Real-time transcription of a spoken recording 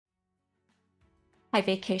Hi,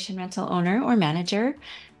 vacation rental owner or manager.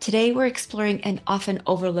 Today we're exploring an often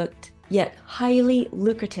overlooked yet highly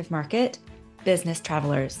lucrative market, business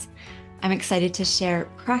travelers. I'm excited to share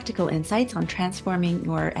practical insights on transforming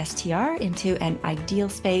your STR into an ideal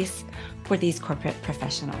space for these corporate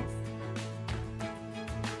professionals.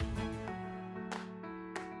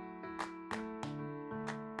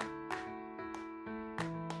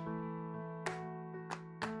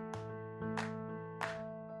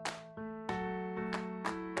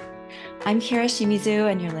 I'm Cara Shimizu,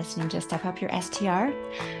 and you're listening to Step Up Your STR.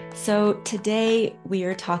 So today we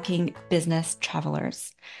are talking business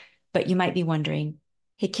travelers. But you might be wondering,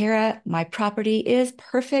 hey, Cara, my property is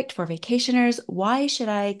perfect for vacationers. Why should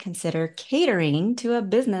I consider catering to a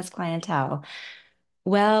business clientele?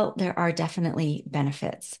 Well, there are definitely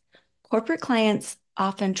benefits. Corporate clients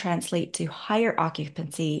often translate to higher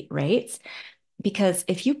occupancy rates because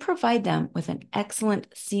if you provide them with an excellent,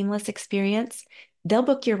 seamless experience, they'll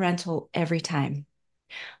book your rental every time.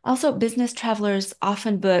 Also, business travelers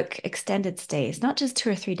often book extended stays, not just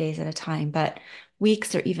 2 or 3 days at a time, but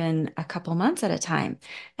weeks or even a couple months at a time.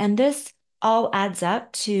 And this all adds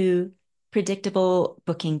up to predictable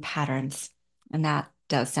booking patterns. And that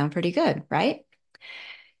does sound pretty good, right?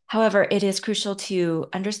 However, it is crucial to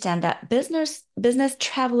understand that business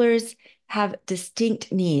travelers have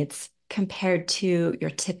distinct needs compared to your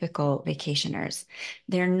typical vacationers.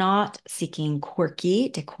 They're not seeking quirky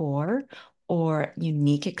decor or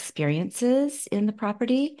unique experiences in the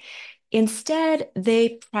property. Instead,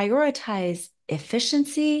 they prioritize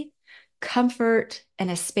efficiency, comfort,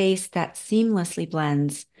 and a space that seamlessly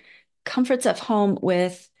blends comforts of home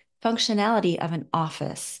with functionality of an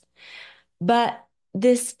office. But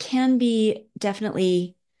this can be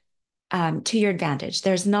definitely to your advantage.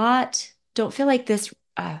 Don't feel like this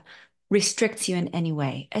restricts you in any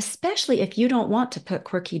way, especially if you don't want to put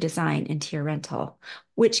quirky design into your rental,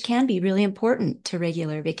 which can be really important to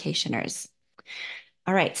regular vacationers.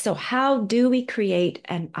 All right, so how do we create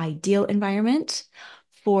an ideal environment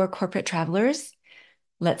for corporate travelers?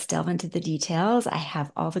 Let's delve into the details. I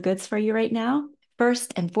have all the goods for you right now.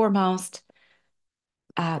 First and foremost,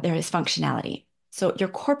 there is functionality. So your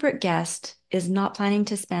corporate guest is not planning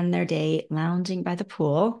to spend their day lounging by the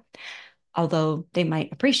pool, although they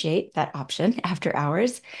might appreciate that option after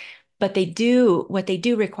hours. But what they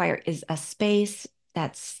do require is a space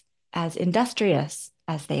that's as industrious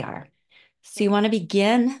as they are. So you want to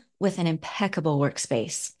begin with an impeccable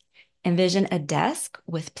workspace. Envision a desk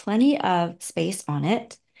with plenty of space on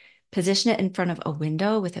it. Position it in front of a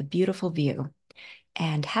window with a beautiful view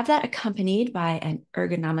and have that accompanied by an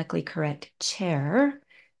ergonomically correct chair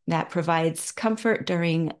that provides comfort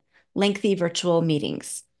during lengthy virtual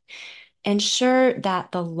meetings. Ensure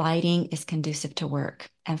that the lighting is conducive to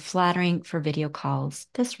work and flattering for video calls.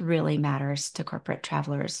 This really matters to corporate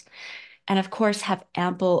travelers. And of course, have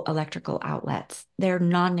ample electrical outlets. They're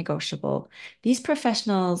non-negotiable. These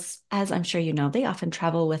professionals, as I'm sure you know, they often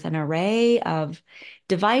travel with an array of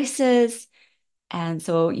devices, and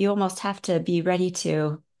so you almost have to be ready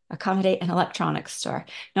to accommodate an electronics store.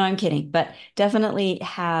 No, I'm kidding, but definitely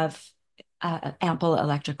have ample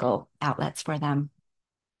electrical outlets for them.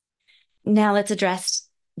 Now let's address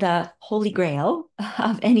the holy grail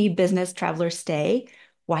of any business traveler stay,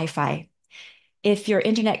 Wi-Fi. If your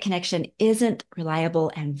internet connection isn't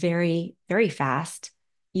reliable and very, very fast,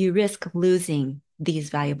 you risk losing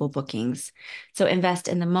these valuable bookings. So invest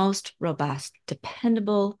in the most robust,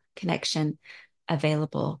 dependable connection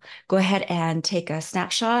available. Go ahead and take a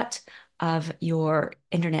snapshot of your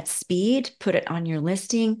internet speed, put it on your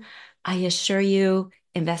listing. I assure you,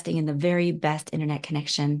 investing in the very best internet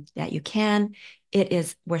connection that you can, it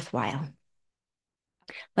is worthwhile.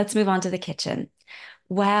 Let's move on to the kitchen.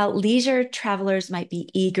 While leisure travelers might be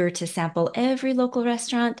eager to sample every local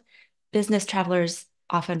restaurant, business travelers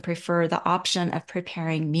often prefer the option of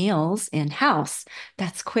preparing meals in-house.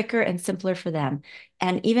 That's quicker and simpler for them.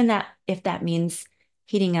 And even that, if that means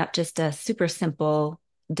heating up just a super simple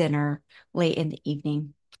dinner late in the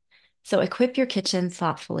evening. So equip your kitchen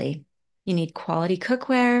thoughtfully. You need quality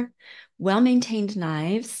cookware, well-maintained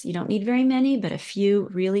knives. You don't need very many, but a few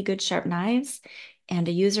really good sharp knives and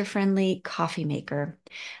a user-friendly coffee maker.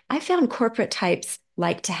 I found corporate types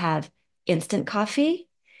like to have instant coffee,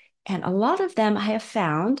 and a lot of them I have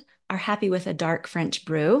found are happy with a dark French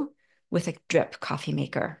brew with a drip coffee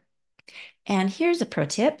maker. And here's a pro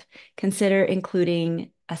tip. Consider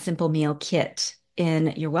including a simple meal kit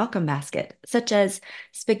in your welcome basket, such as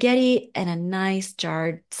spaghetti and a nice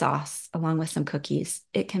jarred sauce along with some cookies.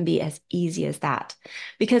 It can be as easy as that.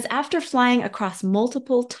 Because after flying across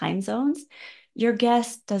multiple time zones, Your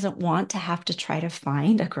guest doesn't want to have to try to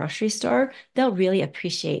find a grocery store. They'll really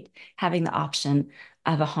appreciate having the option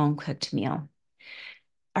of a home cooked meal.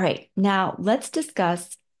 All right, now let's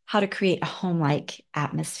discuss how to create a home-like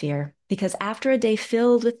atmosphere. Because after a day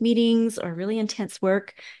filled with meetings or really intense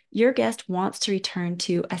work, your guest wants to return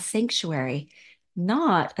to a sanctuary,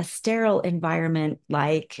 not a sterile environment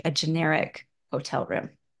like a generic hotel room.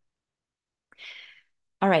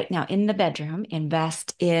 All right, now in the bedroom,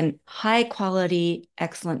 invest in high quality,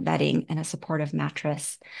 excellent bedding and a supportive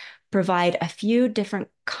mattress. Provide a few different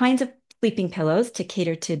kinds of sleeping pillows to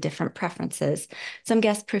cater to different preferences. Some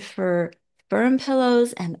guests prefer firm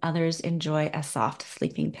pillows and others enjoy a soft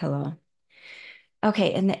sleeping pillow.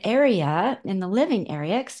 Okay, in the living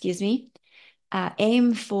area, excuse me,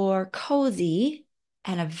 aim for cozy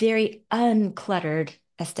and a very uncluttered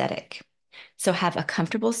aesthetic. So have a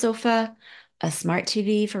comfortable sofa, a smart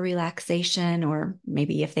TV for relaxation, or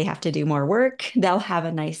maybe if they have to do more work, they'll have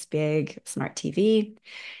a nice big smart TV,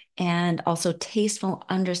 and also tasteful,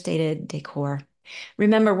 understated decor.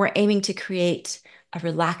 Remember, we're aiming to create a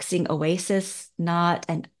relaxing oasis, not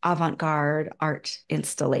an avant-garde art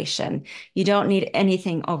installation. You don't need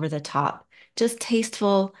anything over the top, just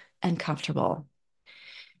tasteful and comfortable.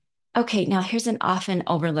 Okay, now here's an often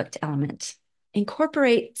overlooked element.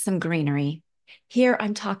 Incorporate some greenery. Here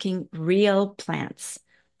I'm talking real plants,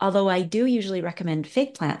 although I do usually recommend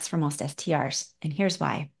fake plants for most STRs, and here's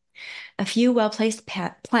why. A few well-placed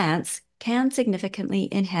plants can significantly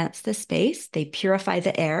enhance the space. They purify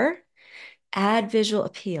the air, add visual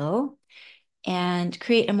appeal, and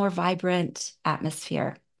create a more vibrant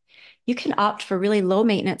atmosphere. You can opt for really low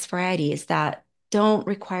maintenance varieties that don't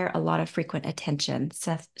require a lot of frequent attention,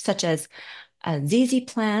 such as ZZ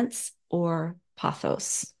plants or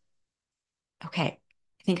pothos. Okay,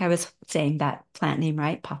 I think I was saying that plant name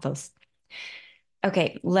right, pothos.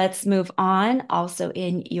 Okay, let's move on. Also,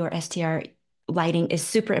 in your STR, lighting is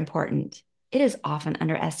super important. It is often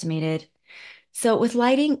underestimated. So, with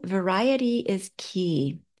lighting, variety is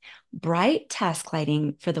key. Bright task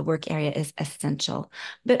lighting for the work area is essential,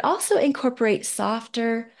 but also incorporate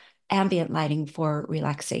softer ambient lighting for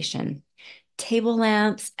relaxation. Table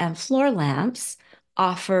lamps and floor lamps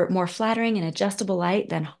offer more flattering and adjustable light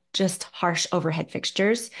than just harsh overhead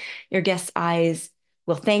fixtures. Your guests' eyes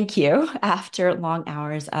will thank you after long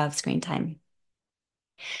hours of screen time.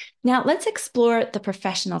 Now, let's explore the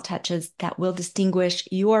professional touches that will distinguish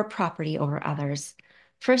your property over others.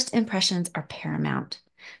 First impressions are paramount.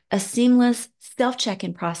 A seamless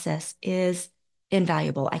self-check-in process is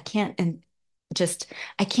invaluable. I can't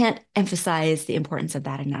emphasize the importance of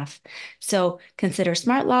that enough. So consider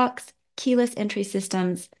smart locks, keyless entry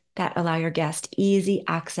systems that allow your guest easy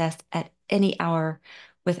access at any hour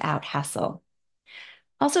without hassle.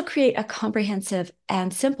 Also create a comprehensive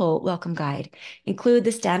and simple welcome guide. Include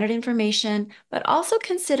the standard information, but also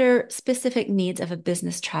consider specific needs of a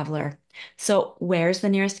business traveler. So where's the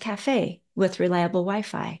nearest cafe with reliable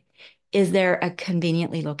Wi-Fi? Is there a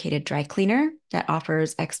conveniently located dry cleaner that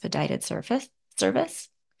offers expedited service?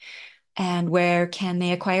 And where can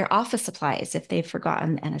they acquire office supplies if they've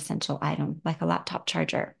forgotten an essential item, like a laptop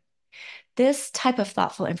charger? This type of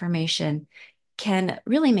thoughtful information can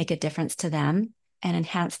really make a difference to them and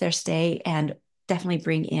enhance their stay and definitely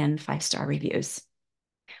bring in 5-star reviews.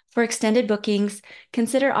 For extended bookings,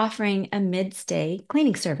 consider offering a mid-stay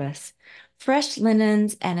cleaning service. Fresh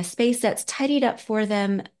linens and a space that's tidied up for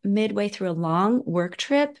them midway through a long work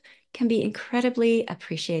trip can be incredibly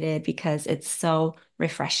appreciated because it's so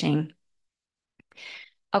refreshing.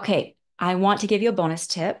 Okay, I want to give you a bonus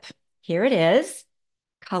tip. Here it is,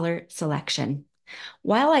 color selection.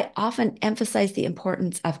 While I often emphasize the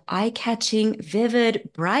importance of eye-catching, vivid,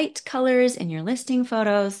 bright colors in your listing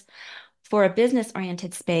photos, for a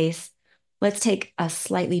business-oriented space, let's take a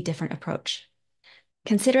slightly different approach.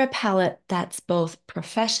 Consider a palette that's both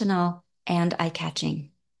professional and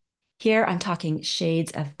eye-catching. Here I'm talking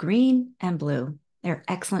shades of green and blue. They're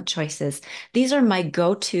excellent choices. These are my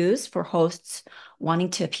go-tos for hosts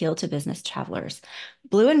wanting to appeal to business travelers.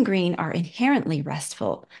 Blue and green are inherently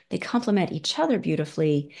restful. They complement each other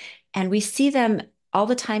beautifully, and we see them all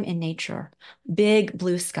the time in nature. Big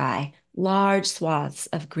blue sky, large swaths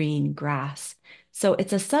of green grass. So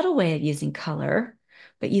it's a subtle way of using color,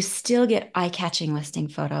 but you still get eye-catching listing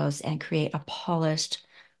photos and create a polished,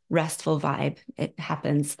 restful vibe. It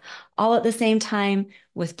happens all at the same time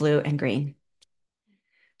with blue and green.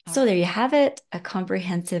 So there you have it, a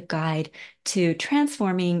comprehensive guide to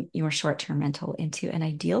transforming your short-term rental into an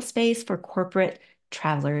ideal space for corporate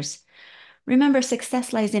travelers. Remember,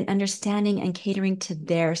 success lies in understanding and catering to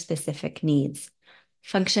their specific needs,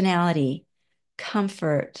 functionality,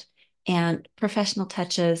 comfort, and professional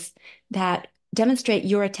touches that demonstrate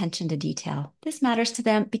your attention to detail. This matters to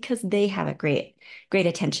them because they have a great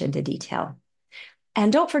attention to detail.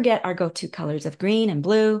 And don't forget our go-to colors of green and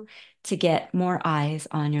blue to get more eyes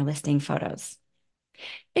on your listing photos.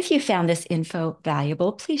 If you found this info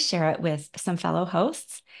valuable, please share it with some fellow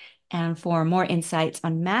hosts. And for more insights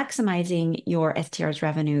on maximizing your STR's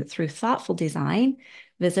revenue through thoughtful design,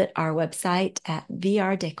 visit our website at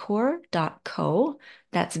vrdecor.co.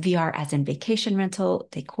 That's VR as in vacation rental,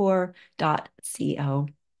 decor.co.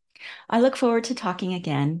 I look forward to talking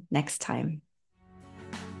again next time.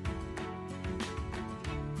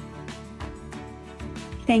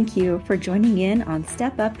 Thank you for joining in on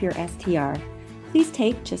Step Up Your STR. Please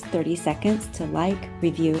take just 30 seconds to like,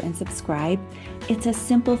 review, and subscribe. It's a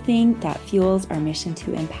simple thing that fuels our mission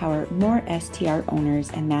to empower more STR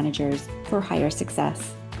owners and managers for higher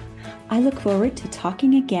success. I look forward to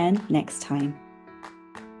talking again next time.